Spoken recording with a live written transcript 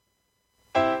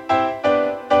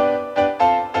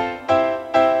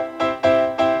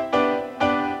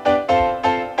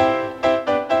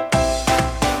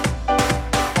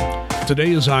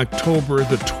Today is October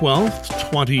the 12th,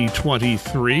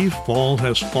 2023. Fall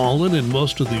has fallen in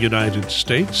most of the United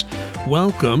States.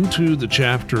 Welcome to the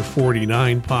Chapter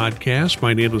 49 podcast.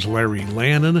 My name is Larry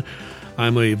Lannan.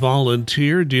 I'm a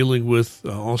volunteer dealing with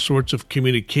all sorts of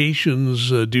communications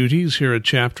duties here at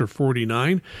Chapter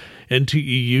 49.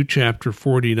 NTEU Chapter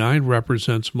 49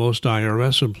 represents most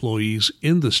IRS employees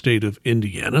in the state of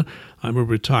Indiana. I'm a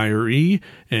retiree,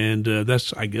 and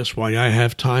that's, I guess, why I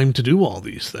have time to do all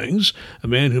these things. A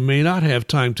man who may not have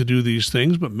time to do these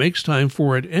things, but makes time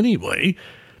for it anyway.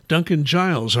 Duncan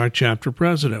Giles, our chapter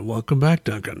president. Welcome back,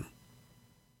 Duncan.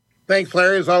 Thanks,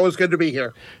 Larry. It's always good to be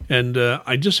here. And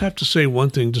I just have to say one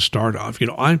thing to start off.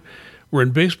 We're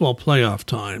in baseball playoff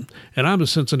time, and I'm a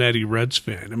Cincinnati Reds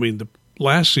fan. I mean, the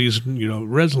last season,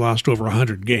 Reds lost over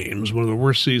 100 games, one of the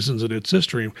worst seasons in its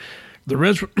history. The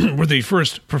Reds were the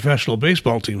first professional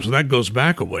baseball team, so that goes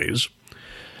back a ways.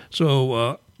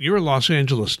 So you're a Los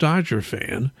Angeles Dodger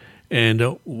fan,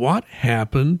 and what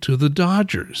happened to the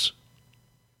Dodgers?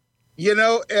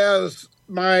 As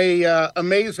my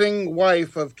amazing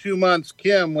wife of 2 months,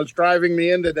 Kim, was driving me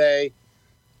in today,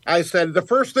 I said, the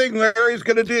first thing Larry's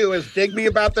going to do is dig me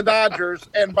about the Dodgers,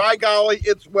 and by golly,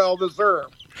 it's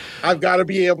well-deserved. I've got to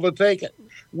be able to take it.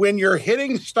 When your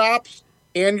hitting stops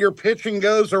and your pitching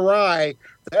goes awry,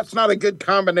 that's not a good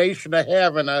combination to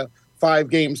have in a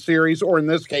 5-game series, or in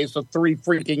this case, a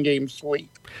 3-freaking-game sweep.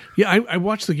 Yeah, I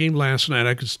watched the game last night.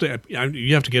 I could stay up.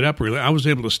 You have to get up early. I was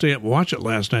able to stay up and watch it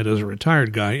last night as a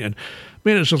retired guy, and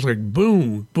man, it's just like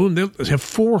boom, boom. They have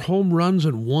 4 home runs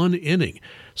in 1 inning.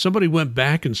 Somebody went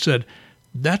back and said,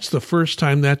 that's the first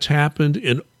time that's happened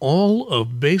in all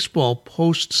of baseball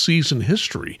postseason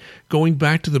history, going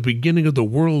back to the beginning of the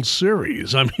World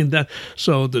Series.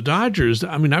 So the Dodgers,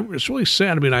 it's really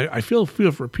sad. I feel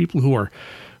for people who are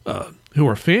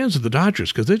fans of the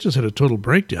Dodgers, because they just had a total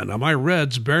breakdown. Now, my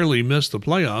Reds barely missed the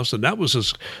playoffs, and that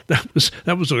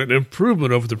was an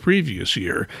improvement over the previous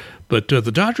year. But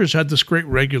the Dodgers had this great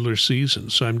regular season,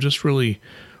 so I'm just really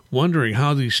wondering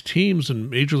how these teams in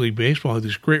Major League Baseball have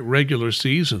these great regular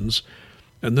seasons,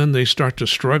 and then they start to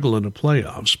struggle in the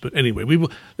playoffs. But anyway,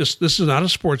 this is not a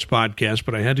sports podcast,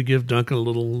 but I had to give Duncan a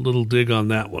little dig on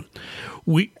that one.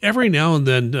 Every now and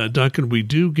then, Duncan, we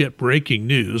do get breaking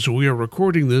news. We are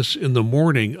recording this in the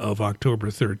morning of October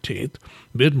 13th,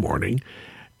 mid-morning,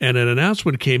 and an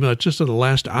announcement came out just in the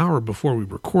last hour before we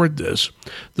record this.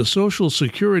 The Social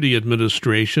Security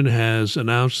Administration has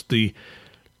announced the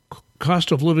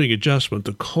cost of living adjustment,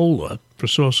 the COLA, for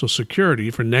Social Security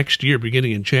for next year,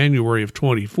 beginning in January of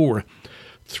 24,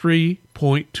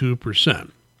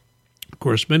 3.2%. Of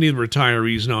course, many of the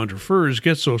retirees now under FERS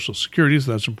get Social Security,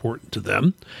 so that's important to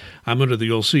them. I'm under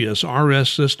the old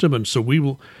CSRS system, and so we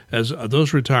will, as those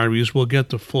retirees, will get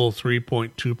the full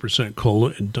 3.2%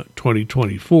 COLA in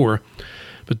 2024.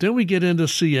 But then we get into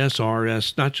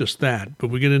CSRS, not just that, but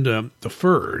we get into the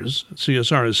FERS.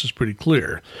 CSRS is pretty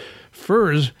clear.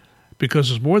 FERS,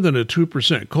 because it's more than a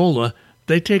 2% COLA,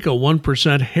 they take a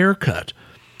 1% haircut.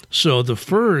 So the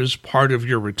FERS part of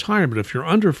your retirement, if you're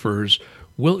under FERS,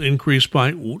 will increase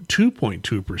by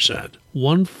 2.2%,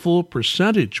 1 full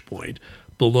percentage point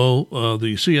below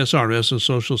the CSRS and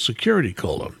Social Security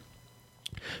COLA.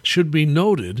 Should be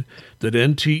noted that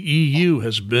NTEU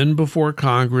has been before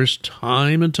Congress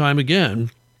time and time again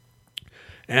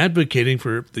advocating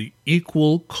for the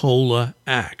Equal COLA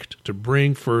Act to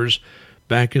bring FERS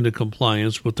back into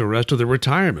compliance with the rest of the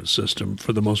retirement system,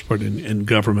 for the most part, in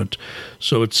government.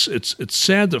 So it's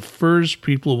sad that FERS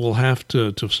people will have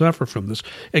to suffer from this.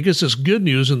 I guess it's good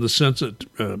news in the sense that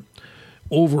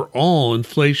overall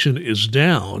inflation is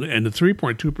down, and the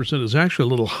 3.2% is actually a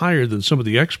little higher than some of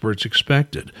the experts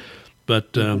expected.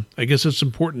 But I guess it's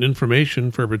important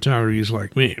information for retirees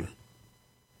like me.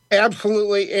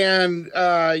 Absolutely, and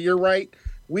you're right.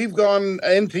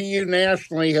 NTU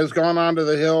nationally has gone onto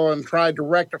the Hill and tried to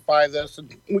rectify this,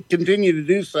 and we continue to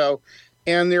do so.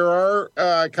 And there are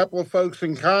a couple of folks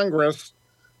in Congress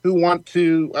who want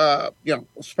to,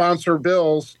 sponsor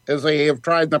bills, as they have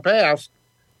tried in the past,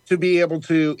 to be able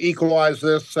to equalize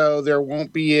this so there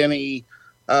won't be any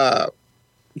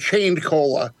chained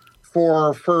COLA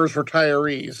for FERS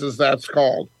retirees, as that's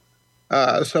called.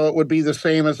 So it would be the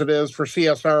same as it is for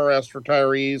CSRS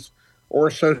retirees or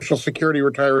Social Security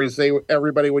retirees.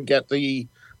 Everybody would get the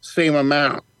same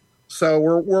amount. So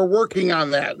we're working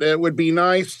on that. It would be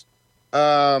nice,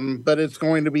 but it's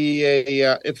going to be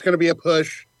a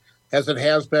push, as it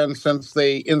has been since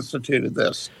they instituted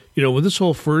this. When this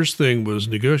whole FERS thing was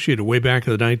negotiated way back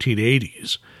in the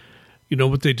 1980s,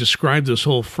 what they described this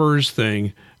whole FERS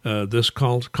thing, this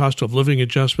called cost of living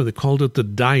adjustment, they called it the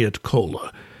diet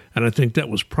COLA. And I think that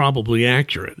was probably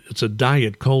accurate. It's a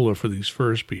diet cola for these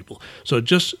FERS people. So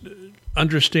just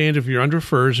understand, if you're under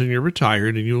FERS and you're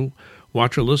retired and you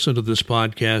watch or listen to this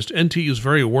podcast, NT is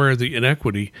very aware of the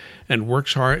inequity and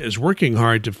is working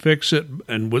hard to fix it,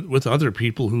 and with other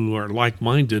people who are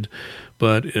like-minded.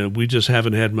 But we just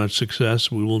haven't had much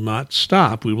success. We will not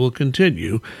stop. We will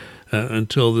continue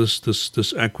until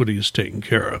this equity is taken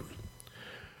care of.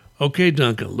 Okay,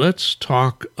 Duncan, let's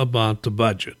talk about the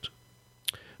budget.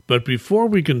 But before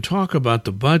we can talk about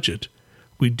the budget,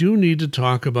 we do need to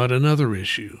talk about another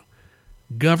issue: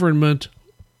 government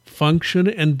function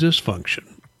and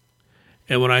dysfunction.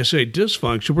 And when I say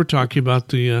dysfunction, we're talking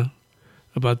about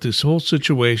about this whole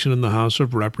situation in the House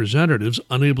of Representatives,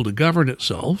 unable to govern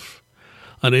itself,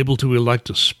 unable to elect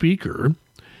a speaker.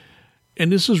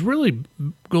 And this is really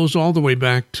goes all the way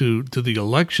back to the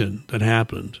election that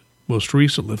happened most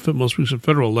recent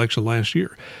federal election last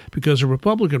year, because the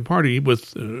Republican Party,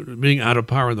 with being out of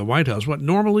power in the White House, what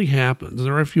normally happens,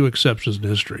 there are a few exceptions in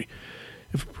history.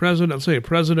 If a president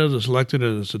is elected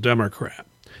and is a Democrat,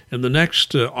 in the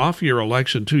next off-year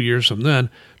election 2 years from then,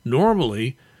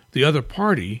 normally the other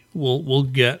party will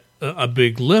get a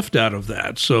big lift out of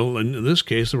that. So in this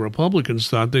case, the Republicans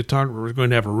thought we were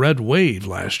going to have a red wave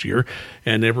last year,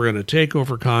 and they were going to take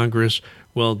over Congress.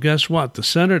 Well, guess what? The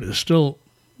Senate is still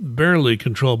barely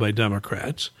controlled by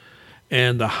Democrats,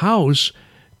 and the House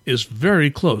is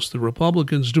very close. The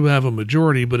Republicans do have a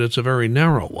majority, but it's a very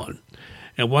narrow one.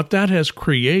 And what that has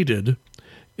created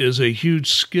is a huge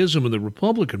schism in the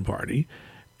Republican Party,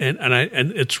 and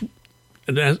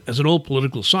as an old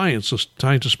political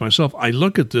scientist myself, I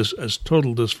look at this as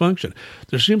total dysfunction.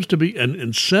 There seems to be an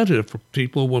incentive for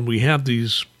people when we have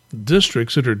these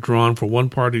districts that are drawn for one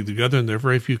party or the other, and there are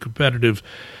very few competitive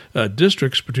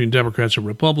districts between Democrats and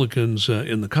Republicans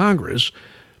in the Congress,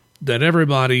 that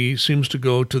everybody seems to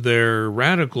go to their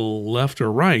radical left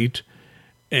or right.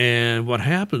 And what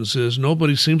happens is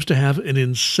nobody seems to have an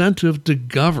incentive to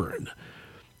govern.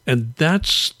 And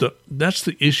that's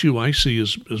the issue I see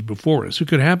as before us. It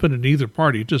could happen in either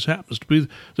party. It just happens to be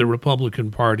the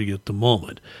Republican Party at the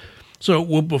moment.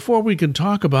 So before we can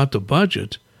talk about the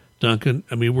budget, Duncan,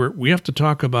 I mean, we have to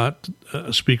talk about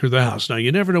Speaker of the House. Now,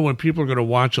 you never know when people are going to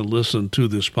watch and listen to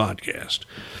this podcast.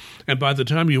 And by the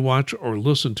time you watch or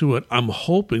listen to it, I'm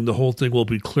hoping the whole thing will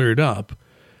be cleared up.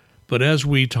 But as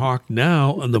we talk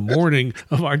now on the morning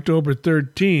of October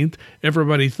 13th,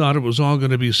 everybody thought it was all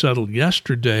going to be settled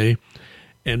yesterday.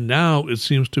 And now it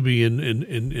seems to be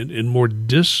in more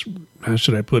how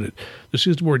should I put it? There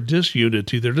seems to be more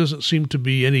disunity. There doesn't seem to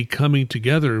be any coming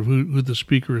together of who the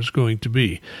speaker is going to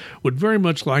be. Would very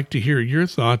much like to hear your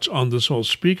thoughts on this whole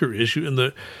speaker issue and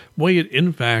the way it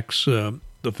impacts the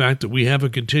fact that we have a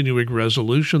continuing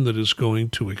resolution that is going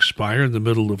to expire in the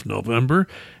middle of November.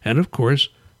 And, of course,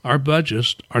 our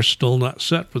budgets are still not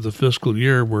set for the fiscal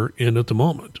year we're in at the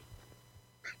moment.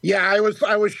 Yeah, I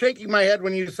was shaking my head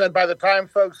when you said by the time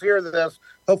folks hear this,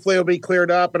 hopefully it'll be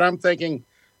cleared up. And I'm thinking,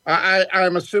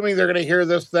 I'm assuming they're going to hear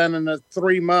this then in the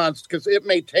 3 months, because it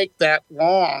may take that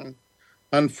long,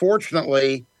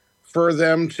 unfortunately, for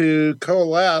them to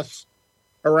coalesce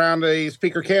around a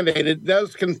speaker candidate. It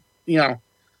does,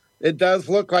 it does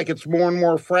look like it's more and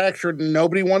more fractured, and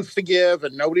nobody wants to give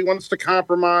and nobody wants to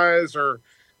compromise or,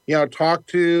 talk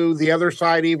to the other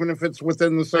side, even if it's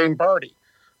within the same party.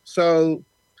 So,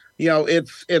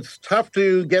 it's tough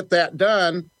to get that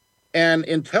done. And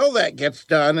until that gets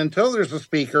done, until there's a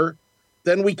speaker,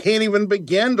 then we can't even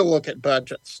begin to look at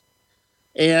budgets.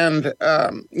 And,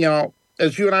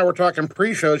 as you and I were talking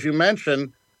pre-shows, you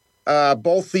mentioned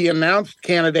both the announced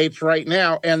candidates right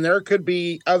now, and there could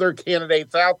be other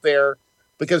candidates out there,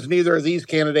 because neither of these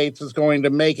candidates is going to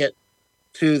make it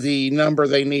to the number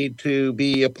they need to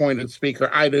be appointed speaker.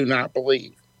 I do not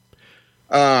believe.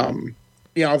 They're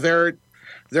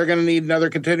going to need another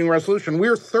continuing resolution.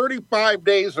 We're 35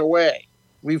 days away.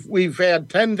 We've had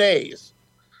 10 days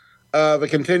of a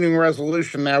continuing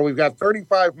resolution now. We've got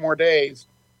 35 more days,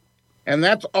 and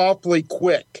that's awfully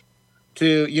quick.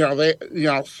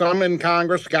 Some in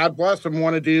Congress, God bless them,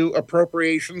 want to do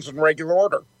appropriations in regular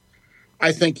order.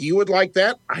 I think you would like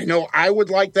that. I know I would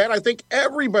like that. I think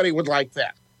everybody would like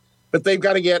that. But they've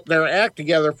got to get their act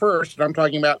together first. And I'm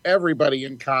talking about everybody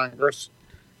in Congress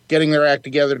getting their act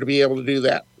together to be able to do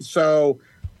that. So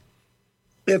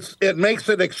it makes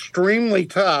it extremely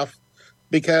tough,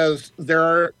 because there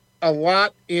are a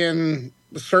lot in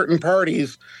certain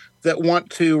parties that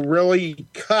want to really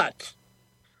cut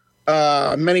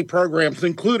many programs,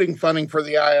 including funding for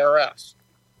the IRS.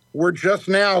 We're just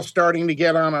now starting to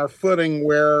get on our footing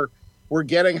where we're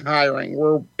getting hiring.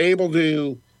 We're able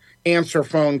to answer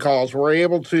phone calls. We're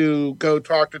able to go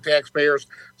talk to taxpayers,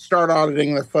 start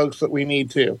auditing the folks that we need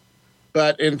to.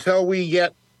 But until we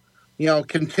get,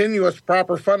 continuous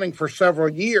proper funding for several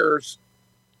years,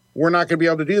 we're not going to be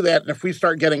able to do that. And if we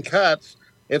start getting cuts,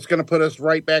 it's going to put us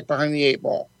right back behind the 8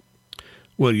 ball.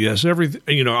 Well, yes,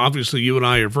 obviously you and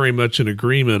I are very much in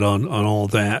agreement on all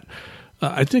that.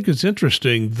 I think it's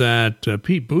interesting that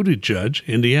Pete Buttigieg,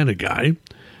 Indiana guy,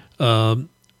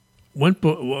 went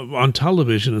on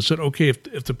television and said, okay,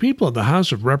 if the people of the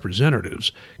House of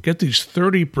Representatives get these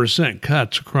 30%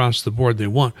 cuts across the board they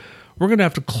want, we're going to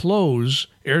have to close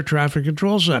air traffic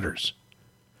control centers.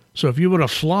 So if you want to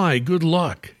fly, good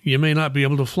luck. You may not be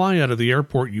able to fly out of the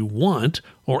airport you want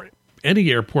or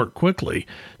any airport quickly.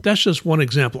 That's just one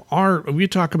example. We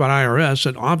talk about IRS,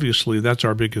 and obviously that's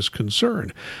our biggest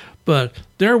concern. But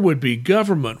there would be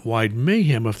government-wide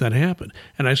mayhem if that happened.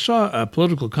 And I saw a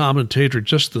political commentator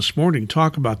just this morning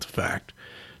talk about the fact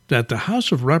that the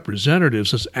House of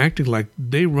Representatives is acting like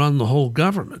they run the whole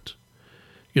government.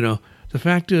 The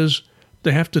fact is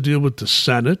they have to deal with the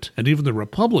Senate, and even the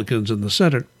Republicans in the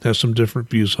Senate have some different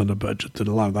views on the budget than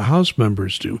a lot of the House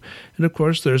members do. And, of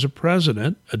course, there's a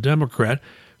president, a Democrat,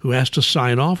 who has to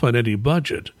sign off on any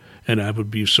budget. And I would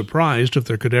be surprised if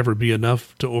there could ever be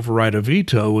enough to override a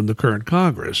veto in the current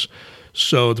Congress.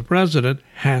 So the president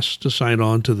has to sign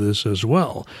on to this as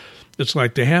well. It's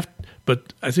like they have,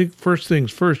 but I think first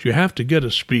things first, you have to get a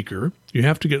speaker. You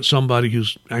have to get somebody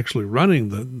who's actually running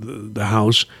the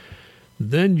House.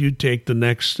 Then you take the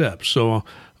next step. So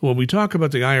when we talk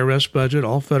about the IRS budget,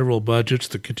 all federal budgets,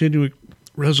 the continuing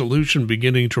resolution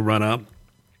beginning to run up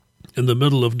in the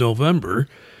middle of November,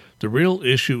 the real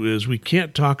issue is we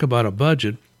can't talk about a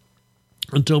budget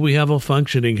until we have a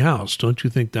functioning House. Don't you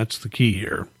think that's the key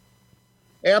here?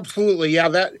 Absolutely. Yeah,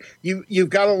 that you've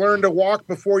got to learn to walk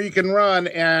before you can run,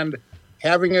 and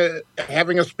having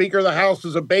a Speaker of the House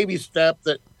is a baby step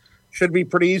that should be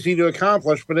pretty easy to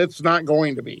accomplish, but it's not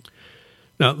going to be.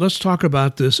 Now, let's talk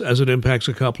about this as it impacts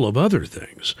a couple of other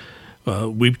things.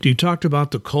 You talked about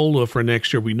the COLA for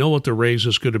next year. We know what the raise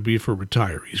is going to be for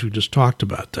retirees. We just talked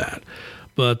about that.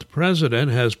 But the president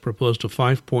has proposed a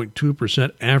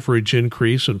 5.2% average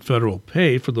increase in federal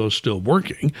pay for those still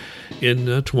working in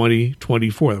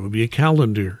 2024. That would be a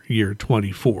calendar year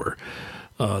 24.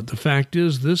 The fact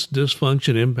is this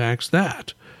dysfunction impacts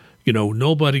that.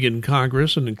 Nobody in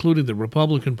Congress, and including the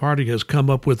Republican Party, has come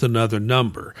up with another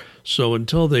number. So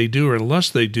until they do, or unless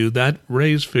they do, that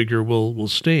raise figure will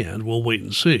stand. We'll wait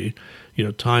and see.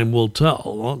 Time will tell.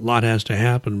 A lot has to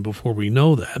happen before we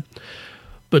know that.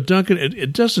 But, Duncan,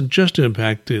 it doesn't just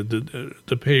impact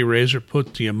the pay raise or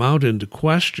put the amount into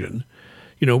question.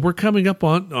 We're coming up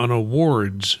on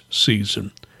awards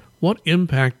season. What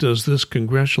impact does this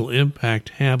congressional impact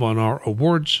have on our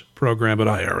awards program at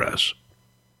IRS?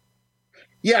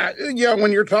 Yeah,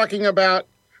 when you're talking about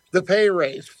the pay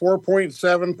raise,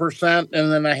 4.7%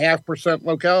 and then 0.5%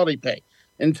 locality pay.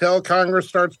 Until Congress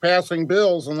starts passing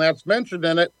bills, and that's mentioned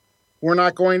in it, we're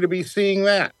not going to be seeing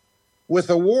that. With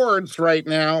awards right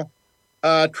now,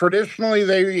 traditionally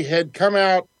they had come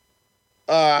out,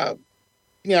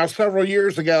 several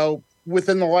years ago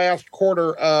within the last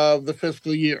quarter of the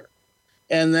fiscal year.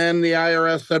 And then the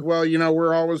IRS said, well,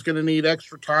 we're always going to need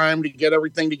extra time to get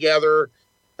everything together,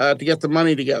 to get the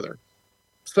money together.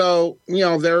 So,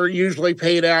 they're usually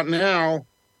paid out now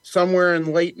somewhere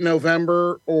in late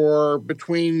November or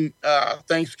between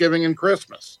Thanksgiving and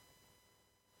Christmas.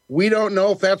 We don't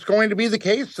know if that's going to be the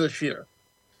case this year.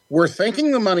 We're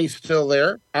thinking the money's still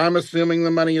there. I'm assuming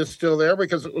the money is still there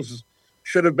because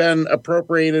should have been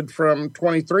appropriated from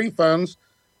 23 funds,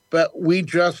 but we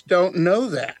just don't know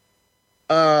that.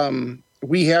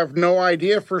 We have no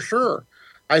idea for sure.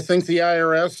 I think the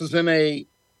IRS is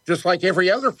just like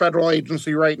every other federal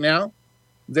agency right now,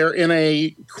 they're in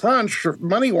a crunch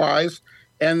money-wise,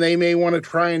 and they may want to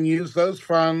try and use those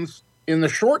funds in the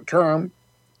short term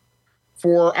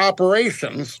for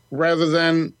operations rather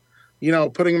than,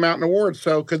 putting them out in awards.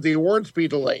 So could the awards be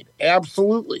delayed?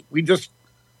 Absolutely. We just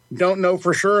don't know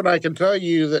for sure. And I can tell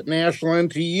you that National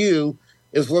NTU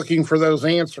is looking for those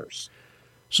answers.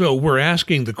 So we're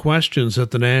asking the questions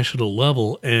at the national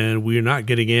level, and we're not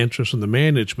getting answers from the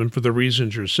management for the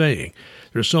reasons you're saying.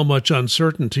 There's so much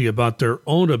uncertainty about their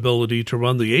own ability to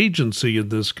run the agency in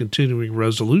this continuing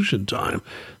resolution time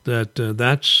that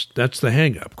that's the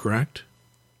hang-up, correct?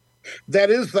 That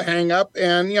is the hang-up,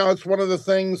 and it's one of the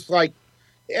things. Like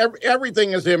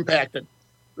everything is impacted.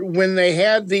 When we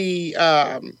had the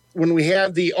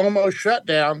almost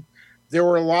shutdown, there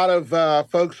were a lot of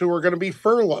folks who were going to be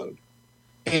furloughed,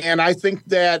 and I think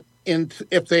that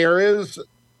if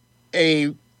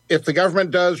the government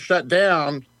does shut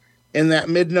down, in that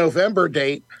mid-November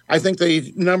date, I think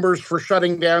the numbers for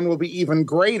shutting down will be even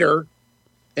greater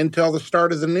until the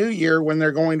start of the new year when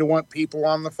they're going to want people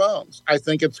on the phones. I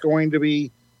think it's going to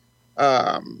be,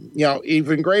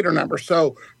 even greater numbers.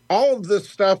 So all of this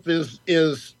stuff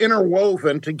is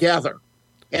interwoven together,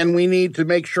 and we need to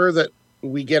make sure that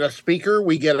we get a speaker,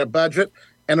 we get a budget,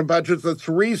 and a budget that's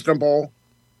reasonable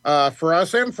for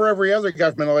us and for every other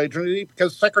governmental agency,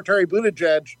 because Secretary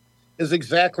Buttigieg is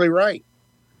exactly right.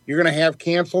 You're going to have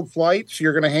canceled flights.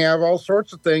 You're going to have all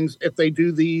sorts of things if they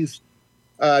do these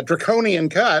draconian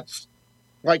cuts,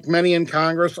 like many in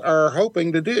Congress are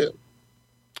hoping to do.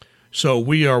 So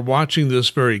we are watching this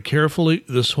very carefully.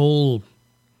 This whole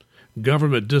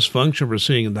government dysfunction we're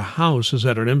seeing in the House has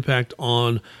had an impact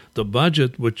on the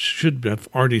budget, which should have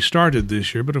already started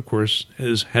this year, but of course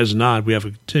has not. We have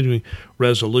a continuing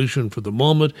resolution for the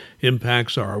moment,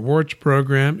 impacts our awards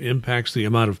program, impacts the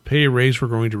amount of pay raise we're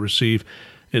going to receive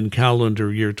in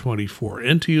calendar year 24.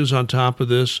 NTU's on top of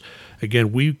this.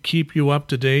 Again, we keep you up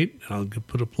to date. I'll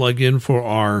put a plug in for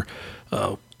our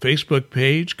Facebook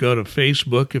page. Go to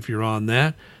Facebook if you're on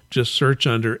that. Just search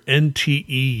under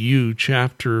NTEU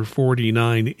Chapter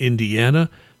 49 Indiana.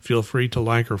 Feel free to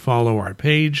like or follow our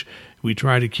page. We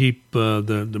try to keep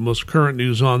the most current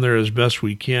news on there as best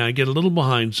we can. I get a little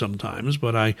behind sometimes,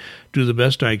 but I do the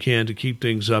best I can to keep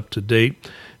things up to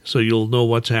date so you'll know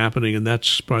what's happening, and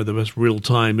that's probably the best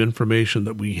real-time information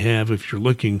that we have if you're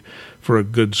looking for a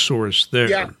good source there.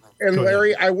 Yeah, and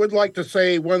Larry, I would like to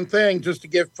say one thing just to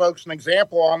give folks an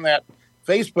example on that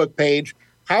Facebook page.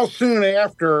 How soon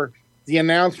after the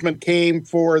announcement came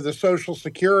for the Social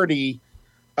Security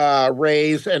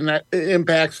raise, and that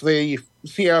impacts the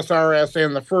CSRS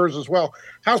and the FERS as well.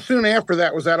 How soon after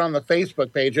that was that on the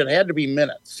Facebook page? It had to be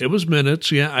minutes. It was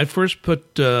minutes, yeah. I first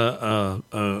put,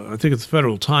 I think the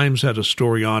Federal Times had a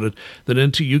story on it. Then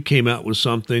NTU came out with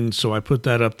something, so I put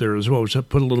that up there as well, which I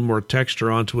put a little more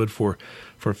texture onto it for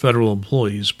federal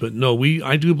employees. But no,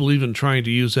 I do believe in trying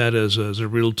to use that as a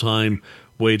real-time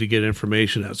way to get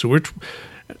information out. So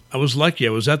I was lucky.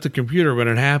 I was at the computer when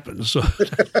it happened, so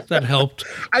that helped.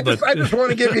 I just want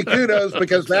to give you kudos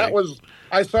because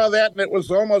I saw that and it was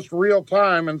almost real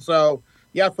time. And so,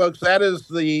 yeah, folks, that is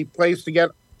the place to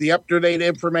get the up-to-date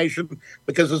information,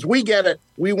 because as we get it,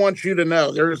 we want you to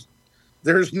know.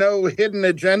 There's no hidden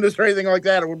agendas or anything like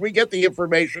that. When we get the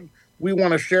information, we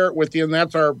want to share it with you, and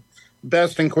that's our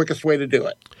best and quickest way to do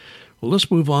it. Well,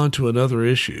 let's move on to another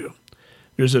issue.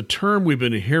 There's a term we've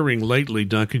been hearing lately,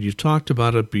 Duncan. You've talked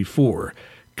about it before,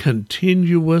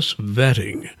 continuous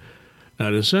vetting. Now,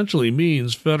 it essentially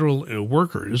means federal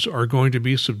workers are going to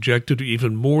be subjected to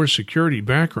even more security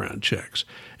background checks.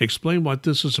 Explain what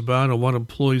this is about and what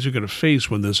employees are going to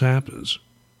face when this happens.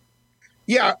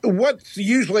 Yeah, what's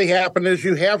usually happened is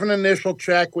you have an initial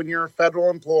check when you're a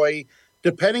federal employee.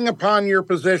 Depending upon your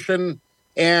position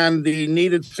and the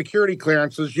needed security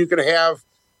clearances, you could have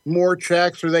more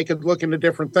checks, or they could look into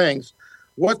different things.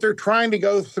 What they're trying to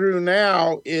go through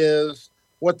now is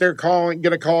what they're going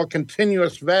to call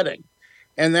continuous vetting.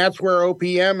 And that's where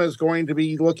OPM is going to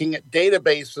be looking at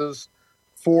databases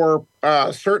for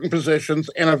certain positions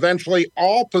and eventually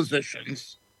all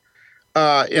positions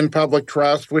in public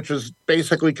trust, which is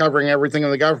basically covering everything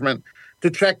in the government, to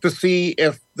check to see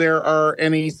if there are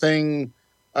anything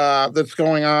that's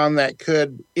going on that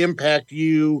could impact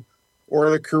you or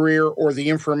the career or the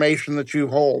information that you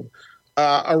hold.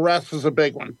 Arrests is a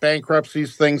big one,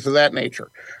 bankruptcies, things of that nature.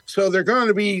 So they're going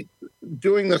to be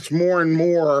doing this more and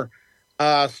more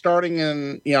starting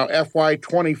in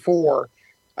FY24.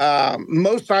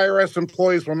 Most IRS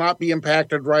employees will not be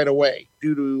impacted right away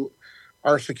due to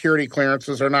our security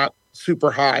clearances are not super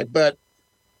high. But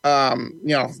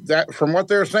that from what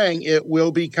they're saying, it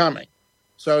will be coming.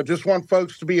 So just want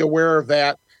folks to be aware of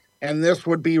that. And this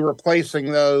would be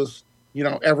replacing those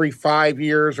every 5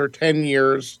 years or 10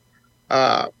 years,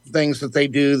 things that they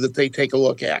do that they take a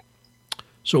look at.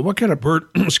 So what kind of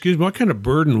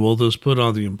burden will this put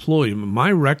on the employee?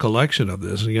 My recollection of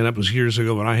this, again, that was years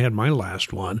ago when I had my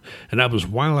last one, and that was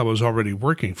while I was already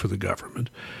working for the government.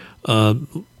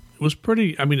 It was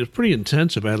pretty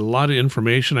intensive. I had a lot of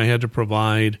information I had to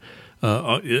provide.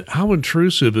 How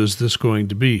intrusive is this going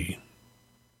to be?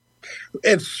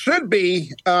 It should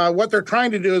be. What they're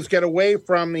trying to do is get away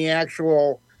from the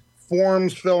actual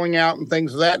forms filling out and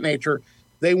things of that nature.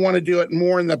 They want to do it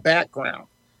more in the background.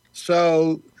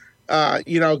 So,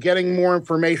 getting more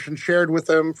information shared with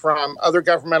them from other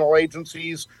governmental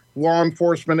agencies, law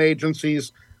enforcement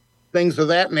agencies, things of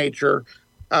that nature,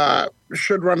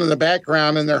 should run in the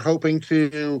background. And they're hoping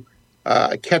to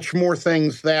catch more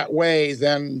things that way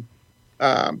than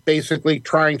basically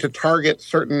trying to target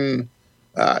certain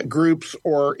groups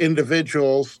or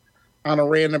individuals on a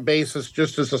random basis,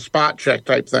 just as a spot check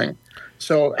type thing.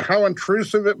 So how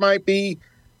intrusive it might be,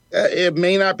 it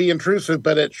may not be intrusive,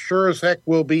 but it sure as heck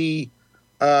will be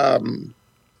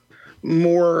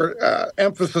more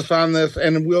emphasis on this,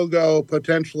 and will go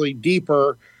potentially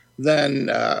deeper than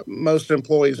most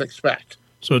employees expect.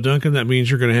 So, Duncan, that means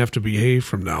you're going to have to behave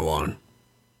from now on.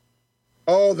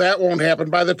 Oh, that won't happen.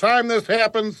 By the time this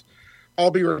happens,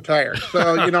 I'll be retired.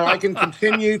 So, I can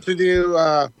continue to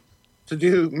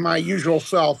do my usual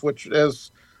self, which,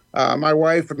 as my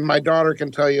wife and my daughter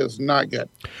can tell you, is not good.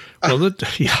 Well,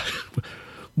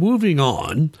 moving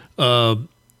on,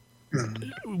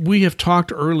 we have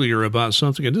talked earlier about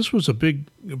something, and this was a big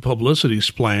publicity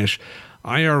splash.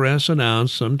 IRS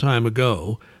announced some time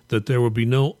ago that there would be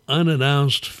no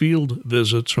unannounced field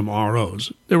visits from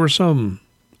ROs. There were some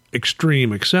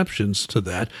extreme exceptions to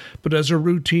that, but as a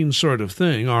routine sort of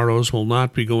thing, ROs will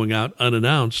not be going out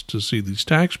unannounced to see these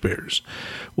taxpayers.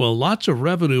 Well, lots of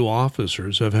revenue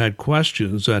officers have had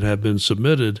questions that have been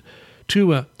submitted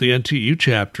to the NTU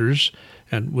chapters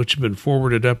and which have been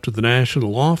forwarded up to the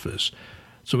national office.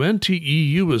 So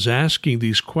NTEU is asking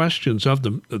these questions of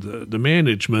the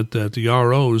management that the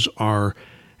ROs are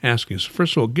asking. So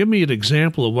first of all, give me an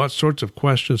example of what sorts of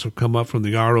questions have come up from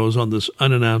the ROs on this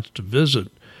unannounced visit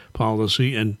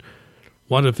policy, and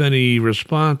what, if any,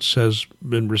 response has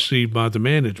been received by the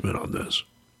management on this?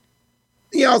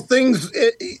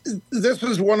 This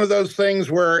is one of those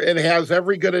things where it has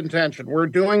every good intention. We're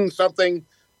doing something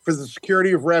for the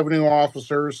security of revenue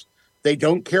officers. They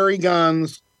don't carry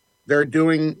guns. They're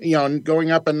doing, going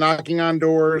up and knocking on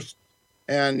doors.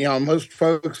 And, most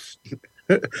folks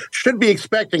should be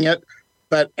expecting it,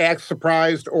 but act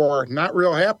surprised or not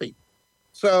real happy.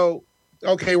 So,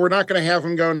 okay, we're not going to have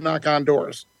them go knock on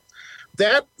doors.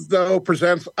 That, though,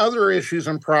 presents other issues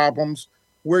and problems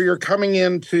where you're coming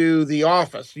into the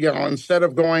office. Instead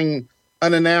of going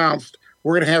unannounced,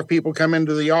 we're going to have people come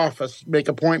into the office, make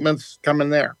appointments, come in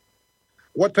there.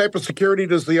 What type of security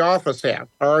does the office have?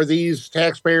 Are these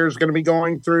taxpayers going to be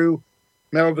going through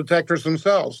metal detectors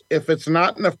themselves? If it's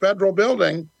not in a federal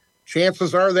building,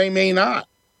 chances are they may not.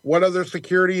 What other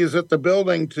security is at the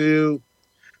building to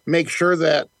make sure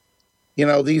that,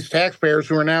 these taxpayers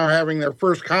who are now having their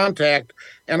first contact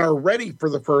and are ready for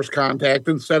the first contact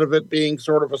instead of it being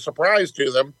sort of a surprise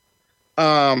to them,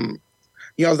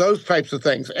 those types of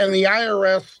things. And the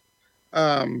IRS,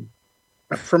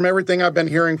 from everything I've been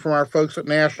hearing from our folks at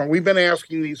National, we've been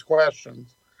asking these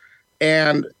questions,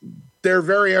 and they're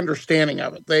very understanding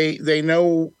of it. They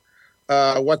know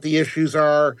what the issues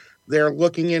are. They're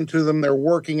looking into them. They're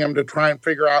working them to try and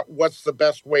figure out what's the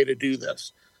best way to do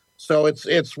this. So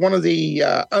it's one of the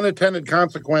unintended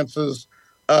consequences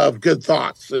of good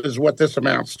thoughts is what this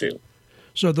amounts to.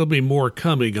 So there'll be more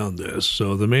coming on this.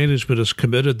 So the management is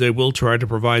committed. They will try to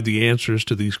provide the answers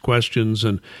to these questions,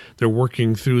 and they're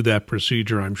working through that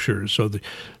procedure, I'm sure. So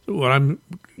what I'm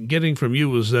getting from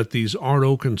you is that these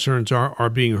RO concerns are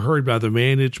being heard by the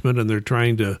management, and they're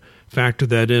trying to factor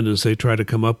that in as they try to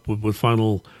come up with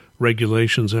final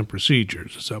regulations and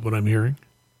procedures. Is that what I'm hearing?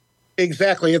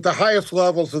 Exactly. At the highest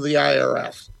levels of the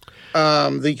IRS.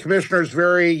 The commissioner is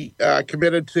very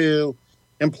committed to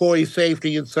employee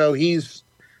safety, and so he's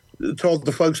told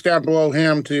the folks down below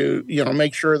him to,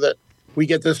 make sure that we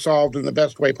get this solved in the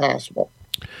best way possible.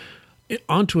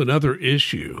 On to another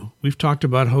issue. We've talked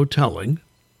about hoteling.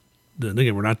 Then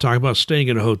again, we're not talking about staying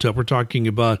in a hotel. We're talking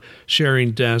about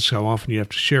sharing desks, how often you have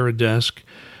to share a desk.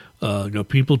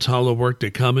 People telework,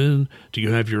 they come in. Do you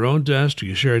have your own desk? Do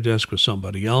you share a desk with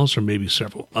somebody else or maybe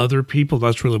several other people?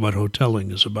 That's really what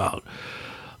hoteling is about.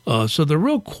 So the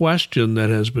real question that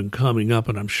has been coming up,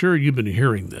 and I'm sure you've been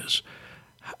hearing this,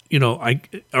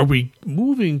 are we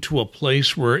moving to a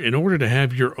place where in order to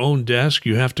have your own desk,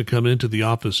 you have to come into the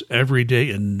office every day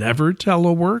and never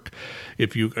telework?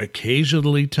 If you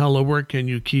occasionally telework, can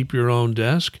you keep your own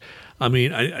desk? I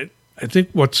mean, I think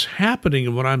what's happening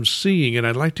and what I'm seeing, and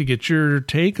I'd like to get your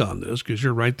take on this because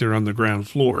you're right there on the ground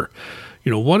floor.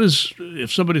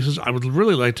 If somebody says, I would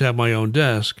really like to have my own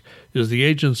desk, is the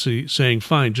agency saying,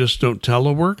 fine, just don't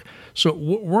telework? So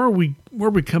where are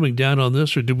we coming down on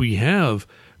this, or do we have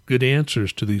good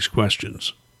answers to these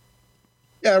questions?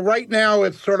 Yeah, right now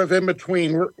it's sort of in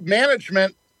between.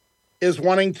 Management is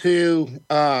wanting to,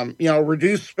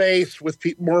 reduce space with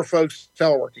more folks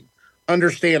teleworking.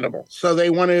 Understandable. So they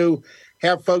want to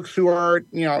have folks who are,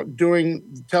 doing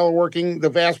teleworking the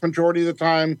vast majority of the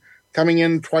time, coming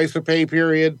in twice a pay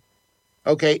period.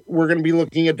 Okay, we're going to be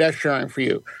looking at desk sharing for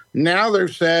you. Now they've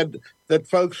said that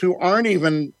folks who aren't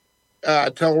even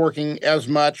teleworking as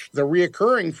much, the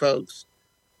reoccurring folks,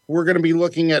 we're going to be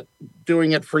looking at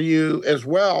doing it for you as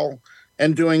well,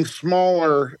 and doing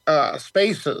smaller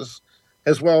spaces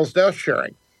as well as desk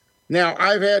sharing. Now,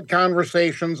 I've had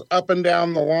conversations up and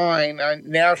down the line.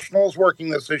 National's working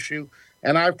this issue,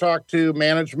 and I've talked to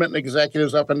management and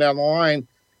executives up and down the line.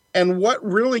 And what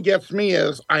really gets me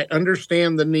is I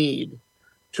understand the need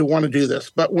to want to do this.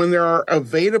 But when there are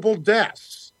available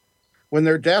desks, when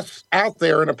there are desks out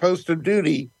there in a post of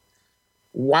duty,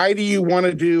 why do you want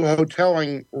to do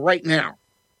hoteling right now?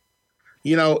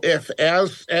 You know, if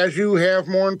as you have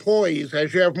more employees,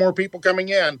 as you have more people coming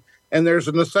in, and there's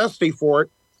a necessity for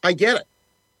it, I get it.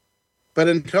 But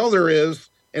until there is,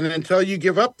 and until you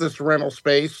give up this rental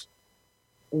space,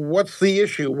 what's the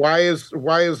issue? Why is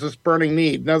this burning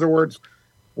need? In other words,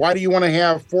 why do you want to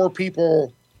have 4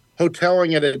 people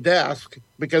hoteling at a desk?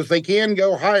 Because they can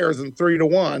go higher than 3 to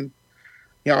 1.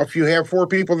 You know, if you have 4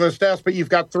 people in this desk, but you've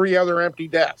got 3 other empty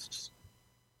desks.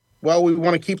 Well, we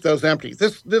want to keep those empty.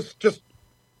 This just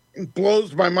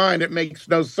blows my mind. It makes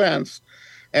no sense.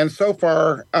 And so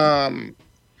far,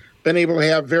 been able to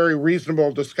have very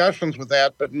reasonable discussions with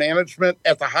that, but management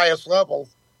at the highest level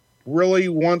really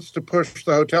wants to push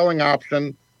the hoteling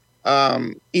option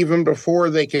even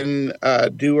before they can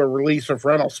do a release of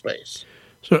rental space.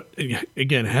 So,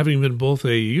 again, having been both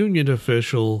a union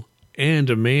official and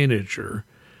a manager,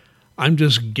 I'm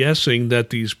just guessing that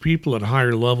these people at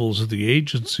higher levels of the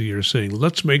agency are saying,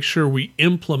 let's make sure we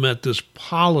implement this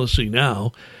policy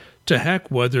now, to heck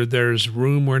whether there's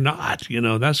room or not. You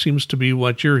know, that seems to be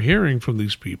what you're hearing from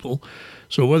these people.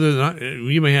 So whether or not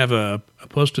you may have a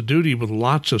post of duty with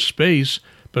lots of space,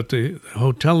 but the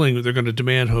hoteling, they're going to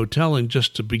demand hoteling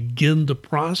just to begin the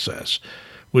process,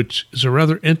 which is a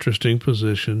rather interesting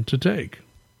position to take.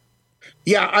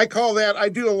 Yeah, I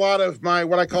do a lot of my,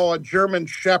 what I call a German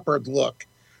Shepherd look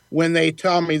when they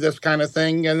tell me this kind of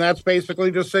thing. And that's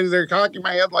basically just sitting there cocking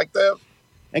my head like this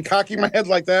and cocking my head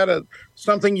like that at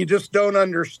something you just don't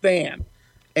understand.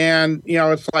 And, you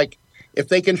know, it's like, if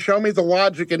they can show me the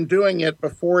logic in doing it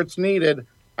before it's needed,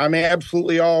 I'm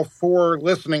absolutely all for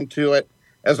listening to it,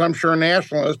 as I'm sure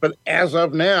National is. But as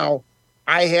of now,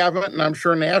 I haven't, and I'm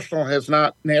sure National has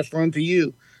not, National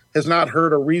NTU has not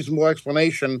heard a reasonable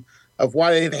explanation of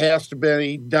why it has to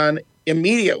be done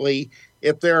immediately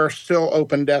if there are still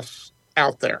open desks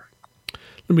out there.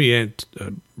 Let me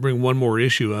bring one more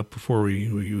issue up before we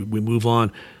move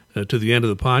on to the end of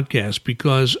the podcast,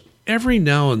 because every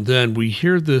now and then we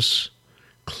hear this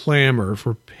clamor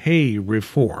for pay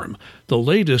reform. The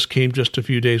latest came just a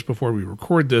few days before we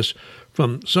record this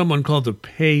from someone called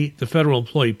the Federal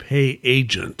Employee Pay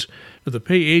Agent. Now, the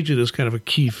pay agent is kind of a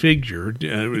key figure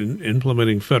in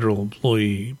implementing federal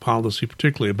employee policy,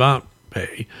 particularly about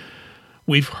pay.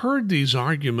 We've heard these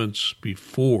arguments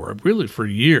before, really for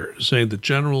years, saying the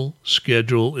general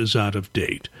schedule is out of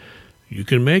date. You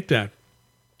can make that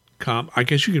I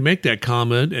guess you can make that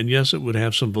comment, and yes, it would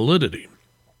have some validity.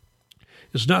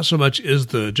 It's not so much is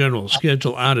the general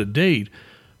schedule out of date,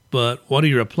 but what do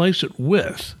you replace it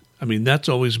with? I mean, that's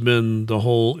always been the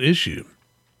whole issue.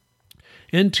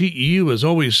 NTEU has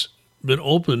always been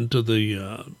open to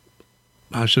the,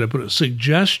 how should I put it,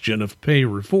 suggestion of pay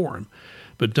reform.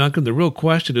 But, Duncan, the real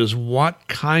question is, what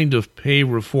kind of pay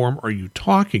reform are you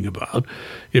talking about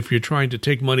if you're trying to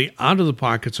take money out of the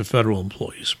pockets of federal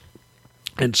employees?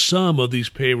 And some of these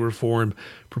pay reform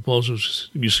proposals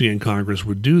you see in Congress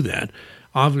would do that.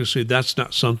 Obviously, that's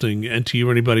not something NTU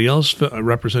or anybody else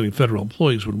representing federal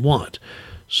employees would want.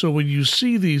 So when you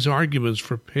see these arguments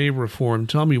for pay reform,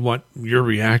 tell me what your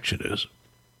reaction is.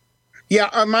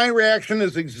 Yeah, my reaction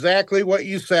is exactly what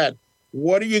you said.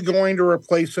 What are you going to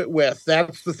replace it with?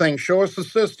 That's the thing. Show us a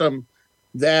system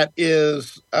that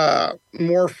is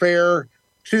more fair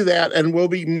to that, and we'll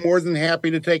be more than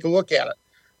happy to take a look at it.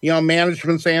 You know,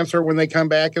 management's answer when they come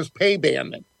back is pay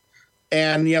banding.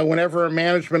 And, you know, whenever a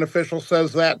management official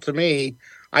says that to me,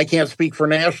 I can't speak for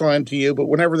National NTU, but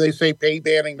whenever they say pay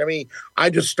banding to me,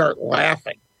 I just start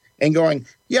laughing and going,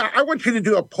 yeah, I want you to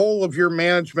do a poll of your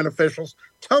management officials.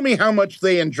 Tell me how much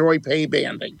they enjoy pay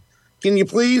banding. Can you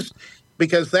please?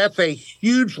 Because that's a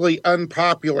hugely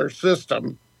unpopular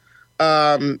system,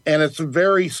 and it's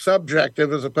very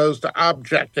subjective as opposed to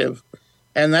objective.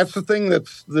 And that's the thing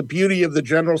that's the beauty of the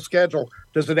general schedule.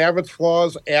 Does it have its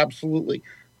flaws? Absolutely.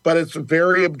 But it's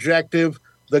very objective.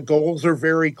 The goals are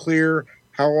very clear,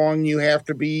 how long you have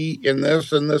to be in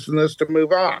this and this and this to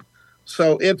move on.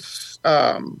 So it's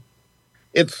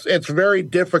very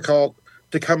difficult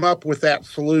to come up with that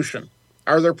solution.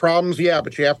 Are there problems? Yeah,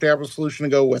 but you have to have a solution to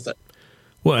go with it.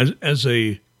 Well, as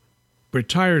a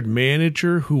retired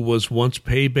manager who was once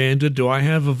pay banded, do I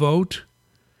have a vote?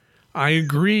 I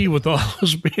agree with all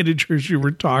those managers you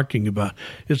were talking about.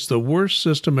 It's the worst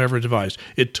system ever devised.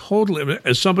 It totally,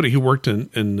 as somebody who worked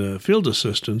in field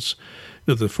assistance,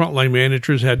 the frontline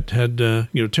managers had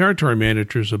territory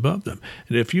managers above them,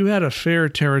 and if you had a fair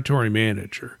territory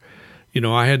manager,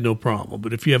 I had no problem.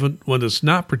 But if you haven't one that's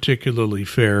not particularly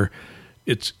fair,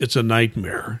 it's a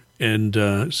nightmare.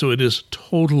 And so it is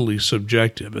totally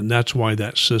subjective, and that's why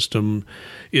that system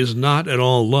is not at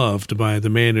all loved by the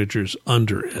managers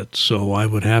under it. So I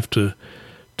would have to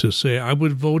say I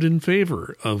would vote in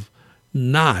favor of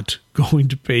not going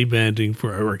to pay banding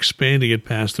or expanding it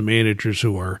past the managers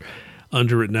who are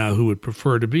under it now, who would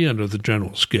prefer to be under the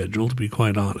general schedule, to be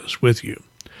quite honest with you.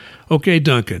 Okay,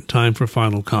 Duncan, time for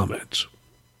final comments.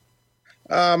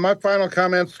 My final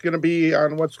comment's going to be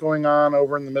on what's going on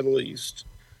over in the Middle East.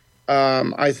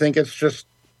 I think it's just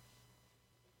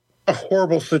a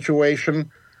horrible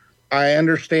situation. I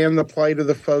understand the plight of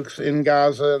the folks in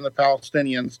Gaza and the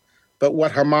Palestinians, but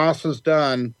what Hamas has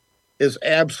done is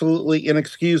absolutely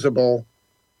inexcusable.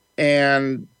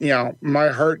 And, my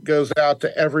heart goes out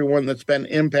to everyone that's been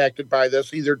impacted by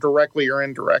this, either directly or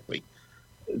indirectly.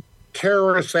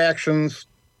 Terrorist actions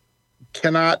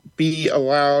cannot be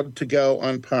allowed to go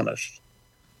unpunished.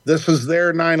 This is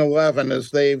their 9/11,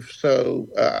 as they've so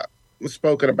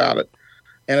spoken about it,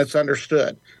 and it's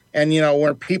understood. And,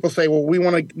 when people say, well, we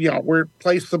want to, we're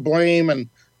place the blame and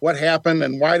what happened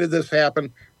and why did this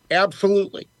happen?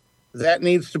 Absolutely. That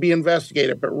needs to be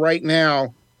investigated. But right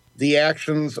now, the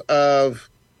actions of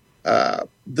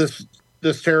this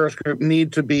terrorist group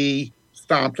need to be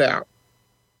stomped out.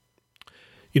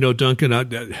 Duncan,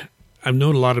 I've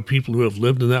known a lot of people who have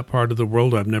lived in that part of the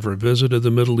world. I've never visited the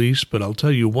Middle East, but I'll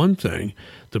tell you one thing.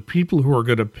 The people who are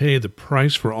going to pay the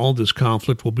price for all this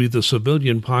conflict will be the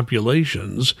civilian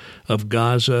populations of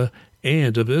Gaza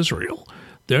and of Israel.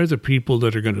 They're the people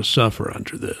that are going to suffer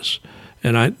under this.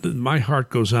 And my heart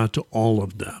goes out to all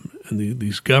of them. And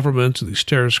these governments and these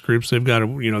terrorist groups, they've got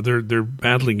to, they're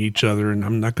battling each other, and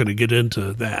I'm not going to get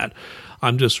into that.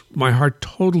 My heart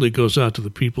totally goes out to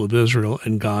the people of Israel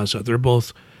and Gaza. They're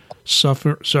both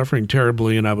suffering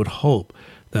terribly, and I would hope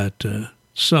that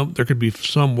there could be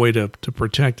some way to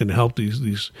protect and help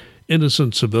these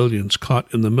innocent civilians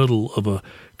caught in the middle of a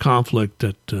conflict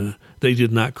that they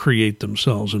did not create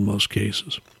themselves in most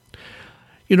cases.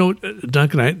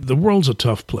 Duncan, the world's a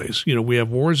tough place. We have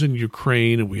wars in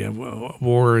Ukraine, and we have a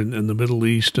war in the Middle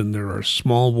East, and there are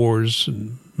small wars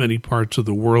in many parts of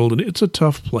the world, and it's a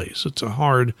tough place. It's a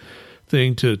hard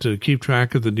thing to keep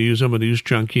track of the news. I'm a news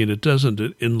junkie, and it doesn't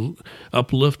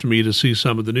uplift me to see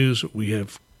some of the news that we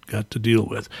have got to deal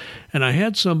with. And I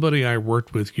had somebody I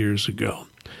worked with years ago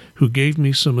who gave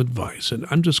me some advice, and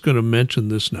I'm just going to mention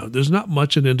this now. There's not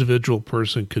much an individual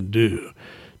person can do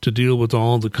to deal with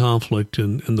all the conflict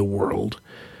in the world.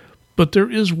 But there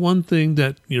is one thing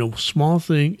that, small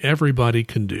thing everybody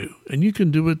can do, and you can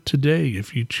do it today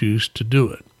if you choose to do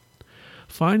it.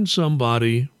 Find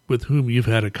somebody with whom you've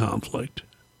had a conflict,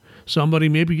 somebody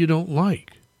maybe you don't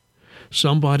like,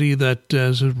 somebody that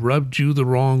has rubbed you the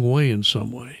wrong way in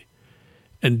some way,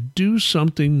 and do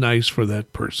something nice for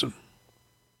that person.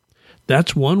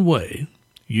 That's one way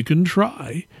you can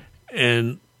try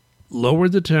and lower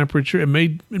the temperature. It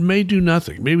may do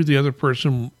nothing. Maybe the other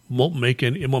person won't make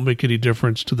any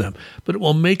difference to them, but it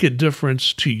will make a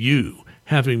difference to you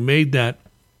having made that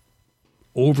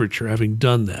overture, having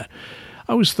done that.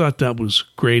 I always thought that was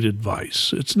great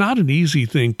advice. It's not an easy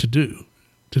thing to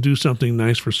do something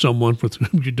nice for someone with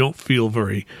whom you don't feel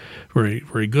very, very,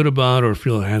 very good about or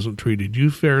feel hasn't treated you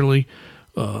fairly.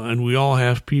 And we all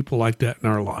have people like that in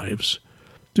our lives.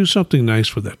 Do something nice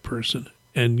for that person.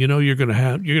 And you're going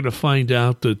to find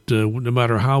out that no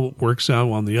matter how it works out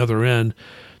on the other end,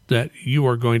 that you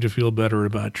are going to feel better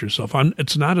about yourself.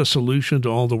 It's not a solution to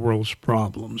all the world's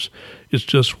problems. It's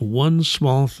just one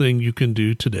small thing you can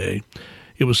do today.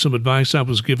 It was some advice I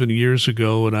was given years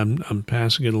ago, and I'm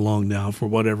passing it along now for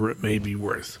whatever it may be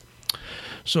worth.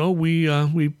 So we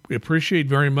appreciate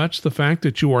very much the fact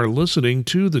that you are listening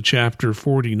to the Chapter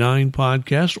 49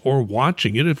 podcast, or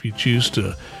watching it if you choose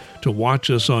to watch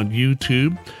us on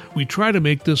YouTube. We try to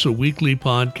make this a weekly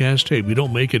podcast. Hey, we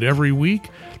don't make it every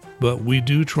week, but we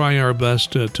do try our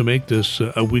best to make this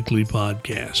a weekly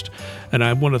podcast. And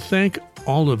I want to thank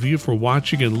all of you for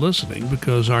watching and listening,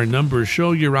 because our numbers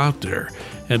show you're out there.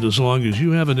 And as long as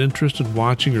you have an interest in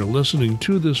watching or listening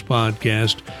to this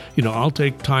podcast, I'll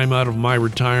take time out of my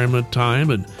retirement time,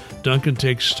 and Duncan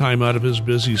takes time out of his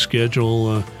busy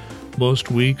schedule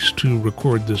most weeks to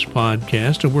record this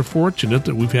podcast. And we're fortunate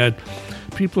that we've had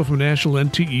people from National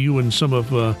NTEU and some of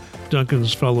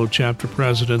Duncan's fellow chapter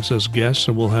presidents as guests,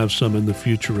 and we'll have some in the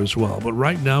future as well. But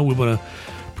right now, we want to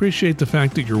appreciate the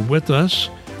fact that you're with us.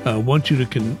 Want you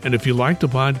to and if you like the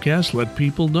podcast, let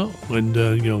people know, and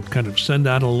kind of send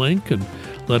out a link and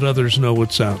let others know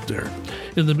what's out there.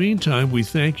 In the meantime, we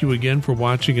thank you again for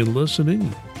watching and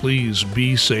listening. Please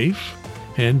be safe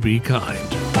and be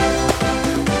kind.